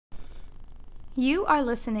You are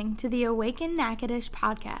listening to the Awaken Natchitoches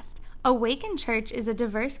podcast. Awaken Church is a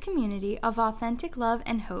diverse community of authentic love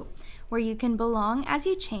and hope, where you can belong as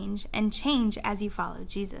you change and change as you follow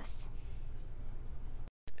Jesus.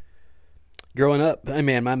 Growing up,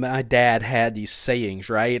 man, my dad had these sayings,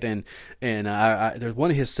 right? And there's one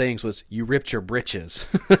of his sayings was, "You ripped your britches,"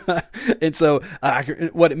 and so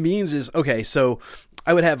what it means is, okay, so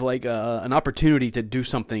I would have like an opportunity to do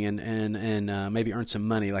something and maybe earn some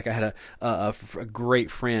money. Like I had a great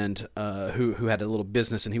friend who had a little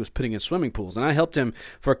business, and he was putting in swimming pools, and I helped him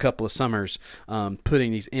for a couple of summers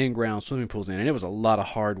putting these in-ground swimming pools in, and it was a lot of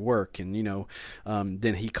hard work. And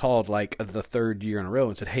then he called like the third year in a row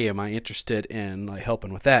and said, "Hey, am I interested in like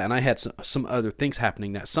helping with that?" And I had some other things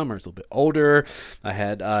happening that summer. I was a little bit older. I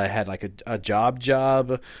had like a job.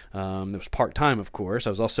 It was part-time, of course. I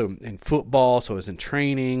was also in football, so I was in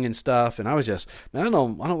training and stuff, and I was just, man, I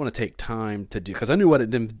don't want to take time to do, because I knew what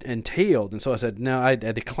it entailed. And so I said, no, I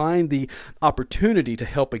declined the opportunity to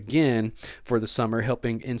help again for the summer,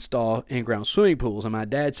 helping install in-ground swimming pools. And my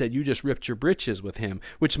dad said, "You just ripped your britches with him,"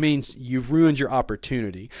 which means you've ruined your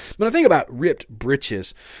opportunity. When I think about ripped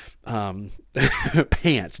britches,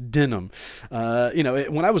 pants, denim,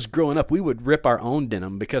 when I was growing up, we would rip our own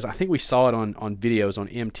denim, because I think we saw it on videos on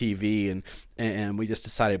MTV, and we just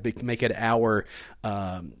decided to make it our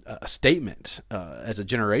statement as a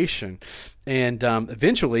generation. And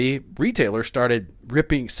eventually retailers started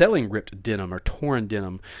selling ripped denim or torn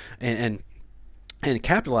denim, and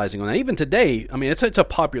capitalizing on that. Even today, I mean, it's a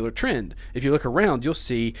popular trend. If you look around, you'll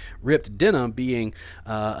see ripped denim being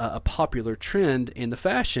a popular trend in the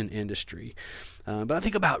fashion industry. But I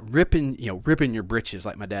think about ripping your britches,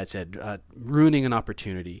 like my dad said, ruining an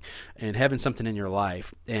opportunity and having something in your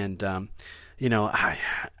life. And my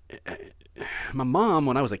mom,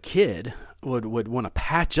 when I was a kid, would want to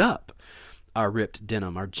patch up our ripped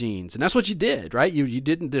denim, our jeans. And that's what you did, right? You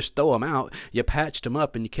didn't just throw them out. You patched them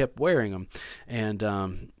up and you kept wearing them. And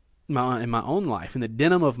in my own life, in the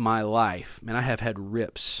denim of my life, man, I have had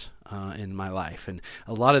rips in my life. And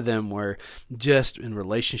a lot of them were just in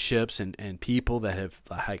relationships and people that have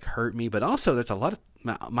like hurt me. But also there's a lot of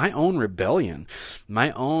my own rebellion, my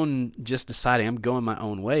own just deciding I'm going my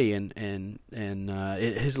own way, and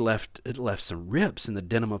it has left some rips in the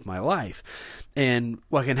denim of my life. And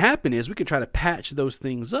what can happen is we can try to patch those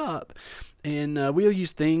things up, and we'll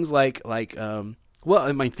use things like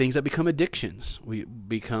things that become addictions. We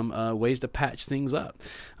become ways to patch things up.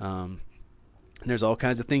 There's all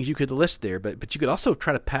kinds of things you could list there, but you could also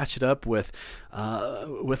try to patch it up with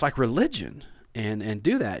like religion. And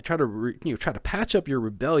do that. Try to patch up your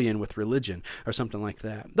rebellion with religion or something like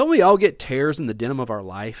that. Don't we all get tears in the denim of our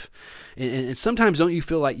life? And sometimes don't you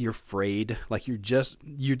feel like you're frayed, like you're just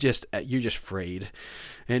frayed,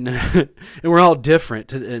 and and we're all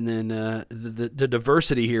different. And then the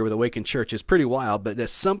diversity here with Awaken Church is pretty wild. But there's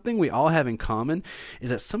something we all have in common,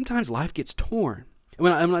 is that sometimes life gets torn.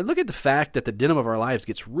 When I look at the fact that the denim of our lives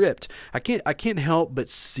gets ripped, I can't help but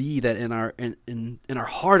see that in our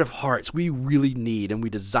heart of hearts, we really need and we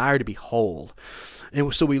desire to be whole.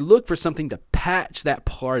 And so we look for something to patch that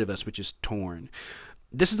part of us which is torn.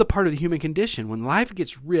 This is the part of the human condition. When life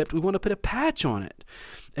gets ripped, we want to put a patch on it.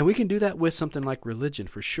 And we can do that with something like religion,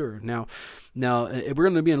 for sure. Now we're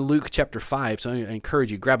going to be in Luke chapter 5, so I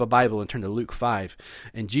encourage you, grab a Bible and turn to Luke 5.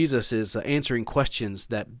 And Jesus is answering questions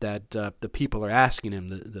that the people are asking him,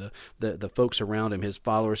 the folks around him, his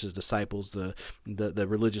followers, his disciples, the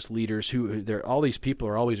religious leaders. All these people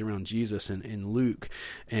are always around Jesus in Luke.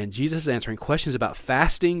 And Jesus is answering questions about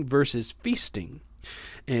fasting versus feasting.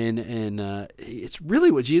 And it's really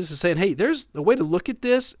what Jesus is saying. Hey, there's a way to look at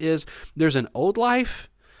this is there's an old life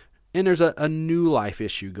and there's a new life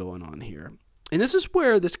issue going on here. And this is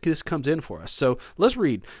where this comes in for us. So let's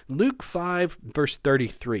read Luke 5, verse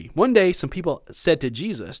 33. One day, some people said to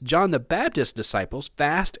Jesus, "John the Baptist's disciples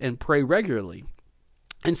fast and pray regularly,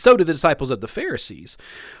 and so do the disciples of the Pharisees.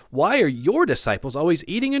 Why are your disciples always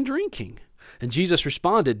eating and drinking?" And Jesus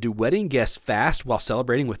responded, "Do wedding guests fast while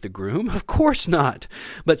celebrating with the groom? Of course not.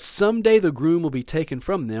 But someday the groom will be taken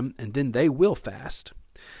from them, and then they will fast."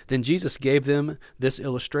 Then Jesus gave them this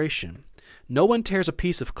illustration. "No one tears a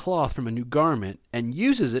piece of cloth from a new garment and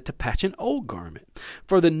uses it to patch an old garment.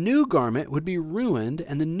 For the new garment would be ruined,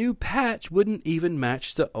 and the new patch wouldn't even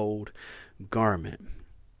match the old garment."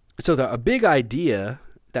 So a big idea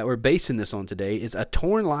that we're basing this on today is a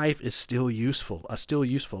torn life is still useful, a still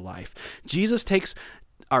useful life. Jesus takes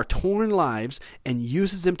our torn lives and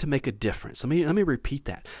uses them to make a difference. Let me repeat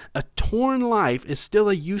that. A torn life is still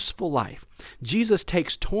a useful life. Jesus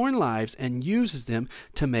takes torn lives and uses them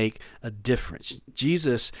to make a difference.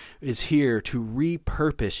 Jesus is here to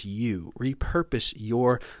repurpose you, repurpose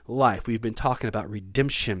your life. We've been talking about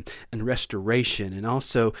redemption and restoration, and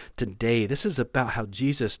also today, this is about how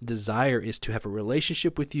Jesus' desire is to have a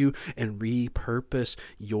relationship with you and repurpose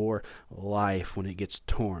your life when it gets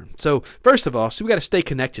torn. So first of all, we got to stay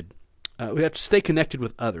connected. We have to stay connected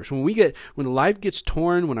with others. When life gets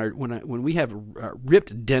torn, when we have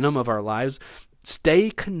ripped denim of our lives,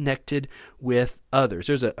 stay connected with others.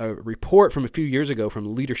 There's a report from a few years ago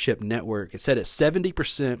from Leadership Network. It said that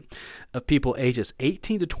 70% of people ages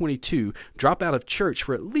 18 to 22 drop out of church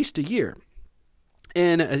for at least a year.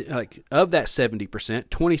 And of that 70%,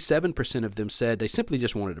 27% of them said they simply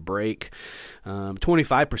just wanted a break.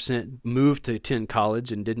 25% moved to attend college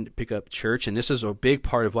and didn't pick up church. And this is a big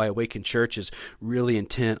part of why Awaken Church is really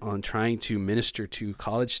intent on trying to minister to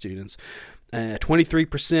college students.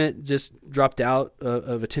 23% just dropped out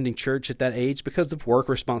of attending church at that age because of work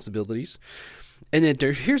responsibilities. And then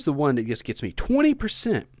here's the one that just gets me.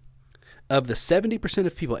 20% of the 70%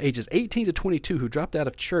 of people ages 18 to 22 who dropped out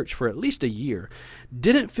of church for at least a year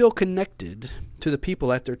didn't feel connected to the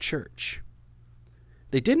people at their church.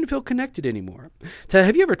 They didn't feel connected anymore. So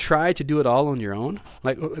have you ever tried to do it all on your own?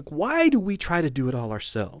 Like why do we try to do it all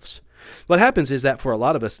ourselves? What happens is that for a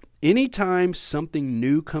lot of us, anytime something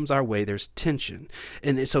new comes our way, there's tension.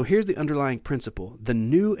 And so here's the underlying principle. The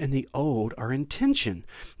new and the old are in tension.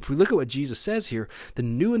 If we look at what Jesus says here, the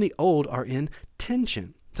new and the old are in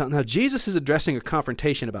tension. So now Jesus is addressing a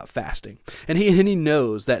confrontation about fasting, and he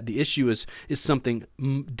knows that the issue is something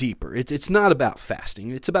deeper. It's not about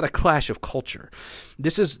fasting; it's about a clash of culture.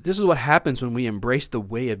 This is what happens when we embrace the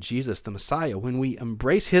way of Jesus, the Messiah. When we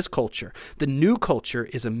embrace His culture, the new culture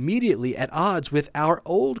is immediately at odds with our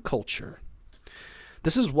old culture.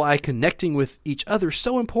 This is why connecting with each other is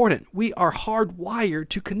so important. We are hardwired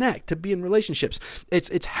to connect, to be in relationships.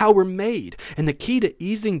 It's how we're made. And the key to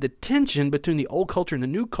easing the tension between the old culture and the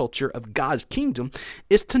new culture of God's kingdom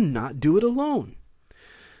is to not do it alone.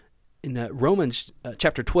 In Romans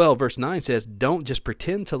chapter 12, verse 9 says, don't just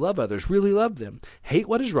pretend to love others, really love them. Hate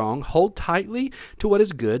what is wrong, hold tightly to what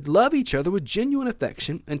is good, love each other with genuine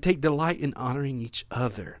affection, and take delight in honoring each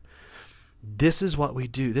other. This is what we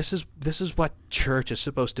do. This is what church is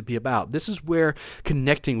supposed to be about. This is where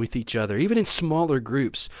connecting with each other, even in smaller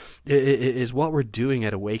groups, is what we're doing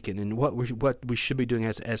at Awaken, and what we should be doing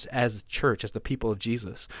as church, as the people of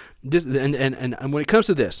Jesus. This and when it comes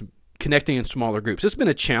to this, connecting in smaller groups, it's been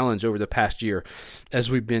a challenge over the past year as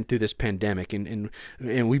we've been through this pandemic, and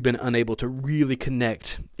we've been unable to really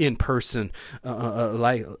connect in person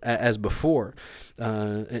like as before.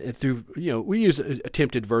 Through we use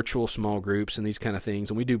attempted virtual small groups and these kind of things,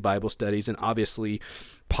 and we do Bible studies, and obviously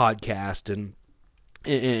podcast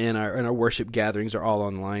and our worship gatherings are all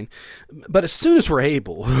online. But as soon as we're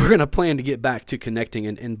able, we're going to plan to get back to connecting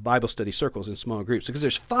in Bible study circles in small groups, because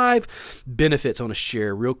there's 5 benefits I want to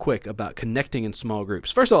share real quick about connecting in small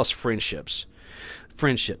groups. First of all, it's friendships.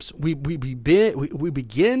 We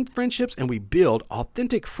begin friendships and we build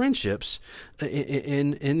authentic friendships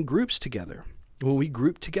in groups together. When we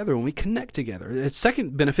group together, when we connect together. The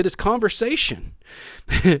second benefit is conversation.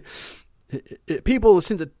 People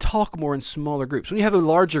tend to talk more in smaller groups. When you have a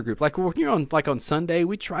larger group, like when you're on Sunday,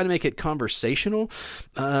 we try to make it conversational,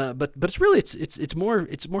 but it's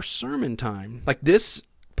more sermon time. Like this,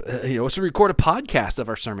 it's to record a podcast of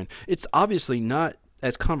our sermon. It's obviously not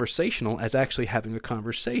as conversational as actually having a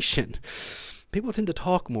conversation. People tend to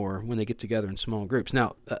talk more when they get together in small groups.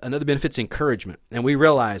 Now, another benefit is encouragement. And we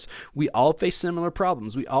realize we all face similar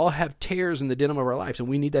problems. We all have tears in the denim of our lives, and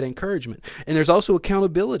we need that encouragement. And there's also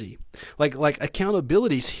accountability. Like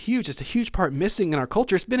accountability is huge. It's a huge part missing in our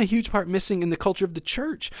culture. It's been a huge part missing in the culture of the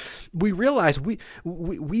church. We realize we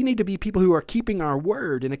need to be people who are keeping our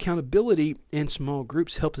word, and accountability in small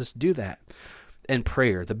groups helps us do that. And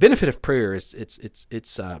prayer. The benefit of prayer is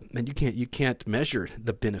and you can't measure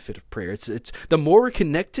the benefit of prayer. It's the more we're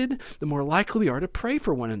connected, the more likely we are to pray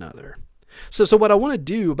for one another. So what I want to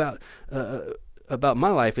do about my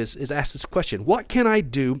life is ask this question: what can I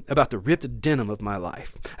do about the ripped denim of my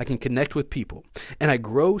life? I can connect with people, and I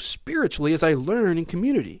grow spiritually as I learn in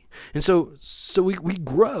community. And so we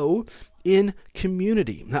grow in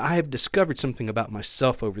community. Now, I have discovered something about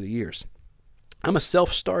myself over the years. I'm a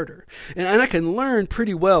self-starter, and I can learn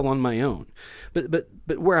pretty well on my own. But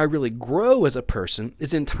where I really grow as a person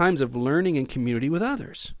is in times of learning in community with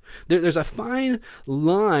others. There's a fine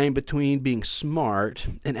line between being smart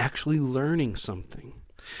and actually learning something.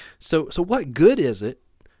 So what good is it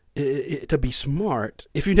to be smart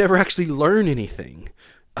if you never actually learn anything?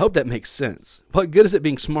 I hope that makes sense. What good is it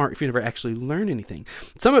being smart if you never actually learn anything?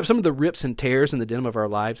 Some of the rips and tears in the denim of our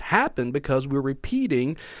lives happen because we're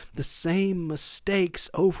repeating the same mistakes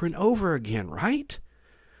over and over again, right?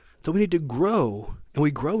 So we need to grow, and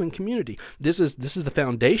we grow in community. This is the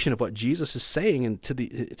foundation of what Jesus is saying, and to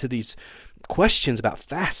these questions about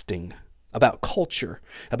fasting, about culture,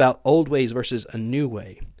 about old ways versus a new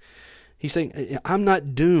way. He's saying, I'm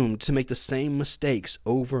not doomed to make the same mistakes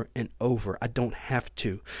over and over. I don't have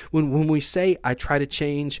to. When we say I try to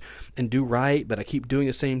change and do right, but I keep doing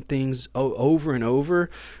the same things over and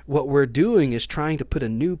over, what we're doing is trying to put a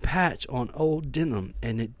new patch on old denim,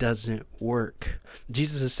 and it doesn't work.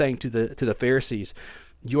 Jesus is saying to the Pharisees,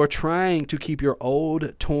 you're trying to keep your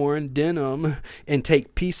old torn denim and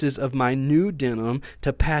take pieces of my new denim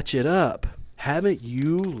to patch it up. Haven't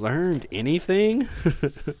you learned anything?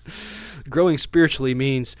 Growing spiritually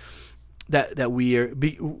means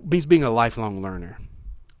means being a lifelong learner.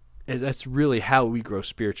 That's really how we grow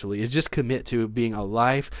spiritually, is just commit to being a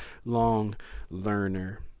lifelong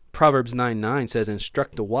learner. Proverbs 9:9 says,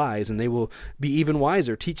 instruct the wise and they will be even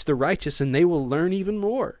wiser. Teach the righteous and they will learn even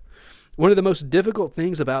more. One of the most difficult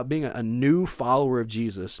things about being a new follower of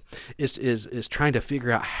Jesus is trying to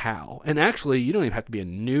figure out how. And actually, you don't even have to be a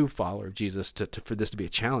new follower of Jesus for this to be a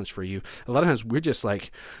challenge for you. A lot of times we're just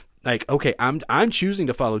like, okay, I'm choosing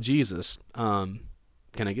to follow Jesus.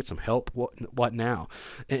 Can I get some help? What now?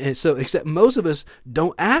 And so, except most of us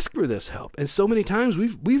don't ask for this help. And so many times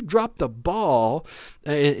we've dropped the ball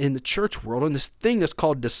in the church world on this thing that's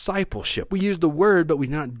called discipleship. We use the word, but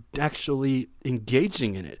we're not actually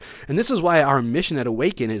engaging in it. And this is why our mission at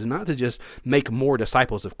Awaken is not to just make more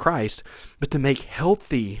disciples of Christ, but to make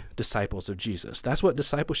healthy disciples of Jesus. That's what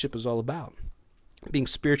discipleship is all about. Being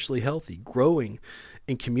spiritually healthy, growing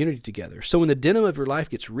in community together. So when the denim of your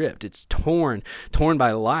life gets ripped, it's torn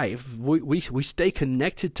by life, we stay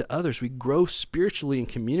connected to others. We grow spiritually in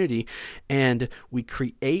community, and we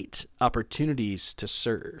create opportunities to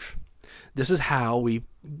serve. This is how we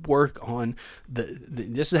work on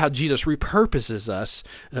this is how Jesus repurposes us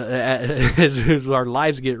as our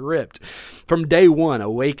lives get ripped. From day one,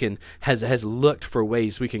 Awaken has looked for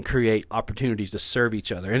ways we can create opportunities to serve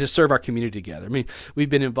each other and to serve our community together. I mean,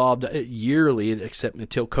 we've been involved yearly, except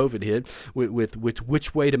until COVID hit, with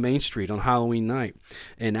Which Way to Main Street on Halloween night.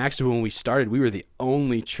 And actually, when we started, we were the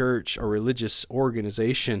only church or religious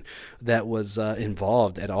organization that was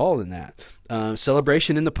involved at all in that.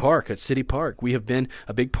 Celebration in the park at City Park. We have been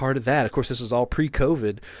a big part of that. Of course, this is all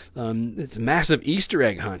pre-COVID. It's a massive Easter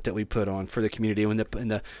egg hunt that we put on for the community. When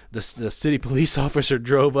the city police officer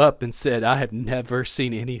drove up and said, "I have never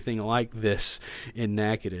seen anything like this in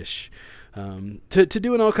Natchitoches." To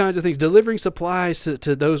doing all kinds of things, delivering supplies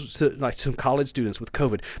to those, like some college students with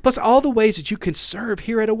COVID, plus all the ways that you can serve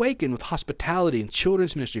here at Awaken with hospitality and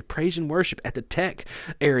children's ministry, praise and worship at the tech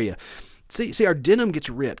area. See, our denim gets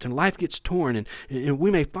ripped and life gets torn, and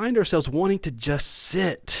we may find ourselves wanting to just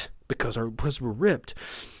sit because we're ripped.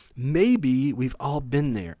 Maybe we've all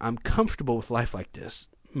been there. I'm comfortable with life like this.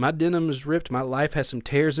 My denim is ripped. My life has some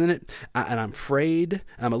tears in it, and I'm frayed.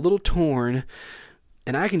 I'm a little torn,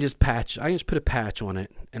 and I can just put a patch on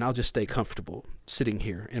it, and I'll just stay comfortable sitting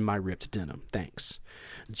here in my ripped denim. Thanks.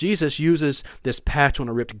 Jesus uses this patch on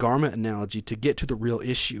a ripped garment analogy to get to the real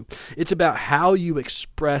issue. It's about how you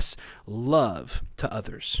express love to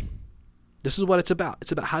others. This is what it's about.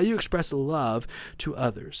 It's about how you express love to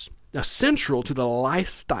others. Now, central to the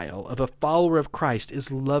lifestyle of a follower of Christ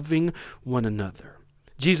is loving one another.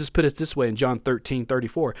 Jesus put it this way in John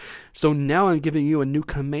 13:34. So now I'm giving you a new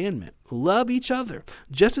commandment. Love each other.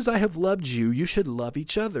 Just as I have loved you, you should love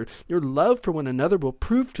each other. Your love for one another will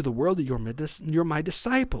prove to the world that you're my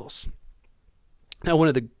disciples. Now, one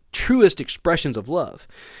of the truest expressions of love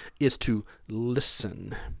is to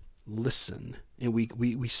listen. Listen. And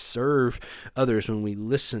we serve others when we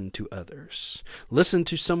listen to others. Listen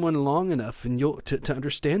to someone long enough and to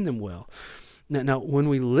understand them well. Now, when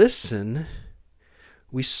we listen,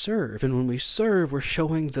 we serve. And when we serve, we're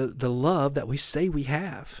showing the love that we say we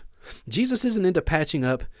have. Jesus isn't into patching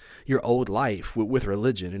up your old life with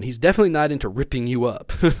religion, and he's definitely not into ripping you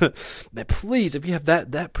up. But please, if you have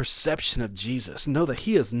that perception of Jesus, know that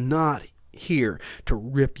he is not here to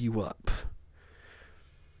rip you up.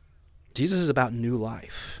 Jesus is about new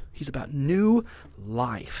life. He's about new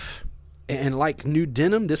life. And like new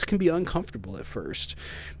denim, this can be uncomfortable at first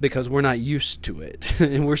because we're not used to it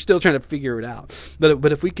and we're still trying to figure it out.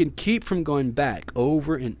 But if we can keep from going back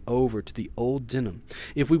over and over to the old denim,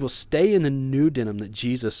 if we will stay in the new denim that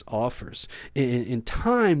Jesus offers, in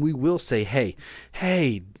time we will say, hey,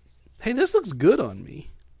 this looks good on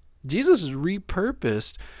me. Jesus has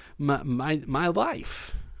repurposed my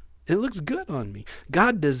life. And it looks good on me.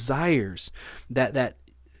 God desires that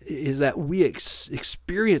we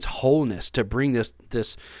experience wholeness to bring this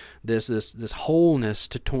wholeness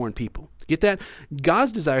to torn people. Get that?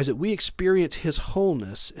 God's desires that we experience his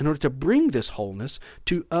wholeness in order to bring this wholeness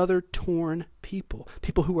to other torn people.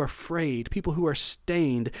 People who are afraid, people who are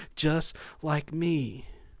stained just like me.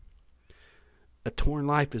 A torn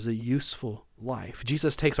life is a useful life.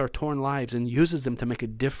 Jesus takes our torn lives and uses them to make a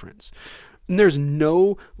difference. And there's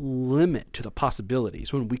no limit to the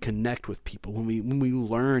possibilities when we connect with people, when we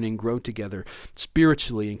learn and grow together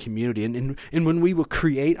spiritually in community, and when we will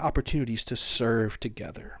create opportunities to serve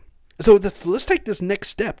together. So let's take this next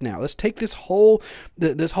step now. Let's take this whole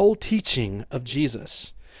teaching of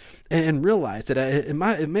Jesus and realize that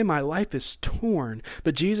my life is torn,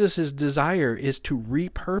 but Jesus' desire is to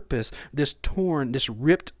repurpose this torn, this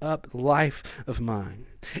ripped up life of mine.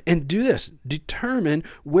 And do this. Determine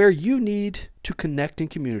where you need to connect in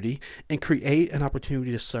community and create an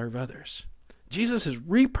opportunity to serve others. Jesus is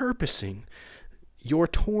repurposing your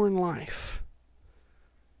torn life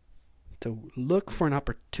to look for an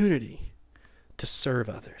opportunity to serve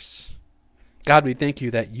others. God, we thank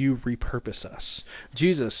you that you repurpose us.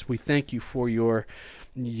 Jesus, we thank you for your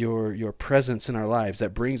presence in our lives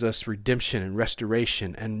that brings us redemption and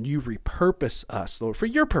restoration, and you repurpose us, Lord, for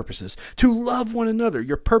your purposes, to love one another.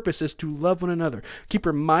 Your purpose is to love one another. Keep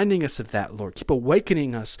reminding us of that, Lord. Keep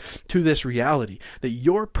awakening us to this reality that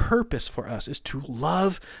your purpose for us is to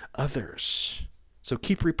love others. So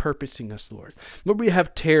keep repurposing us, Lord. Lord, we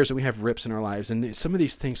have tears and we have rips in our lives, and some of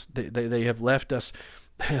these things, they have left us...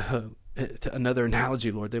 To another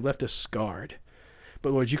analogy, Lord, they've left us scarred.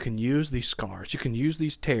 But Lord, you can use these scars. You can use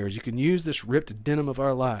these tears. You can use this ripped denim of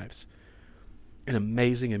our lives in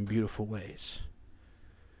amazing and beautiful ways.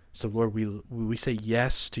 So Lord, we say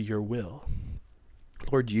yes to your will.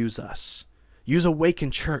 Lord, use us. Use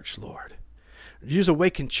Awaken Church, Lord. Use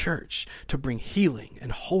Awaken Church to bring healing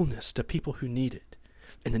and wholeness to people who need it.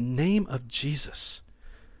 In the name of Jesus,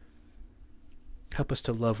 help us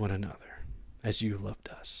to love one another as you loved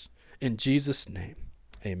us. In Jesus' name,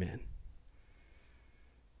 amen.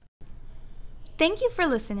 Thank you for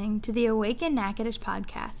listening to the Awaken Natchitoches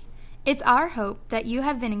podcast. It's our hope that you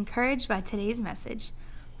have been encouraged by today's message.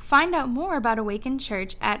 Find out more about Awaken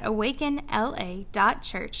Church at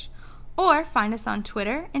awakenla.church or find us on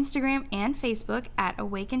Twitter, Instagram, and Facebook at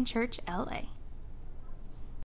Awaken Church LA.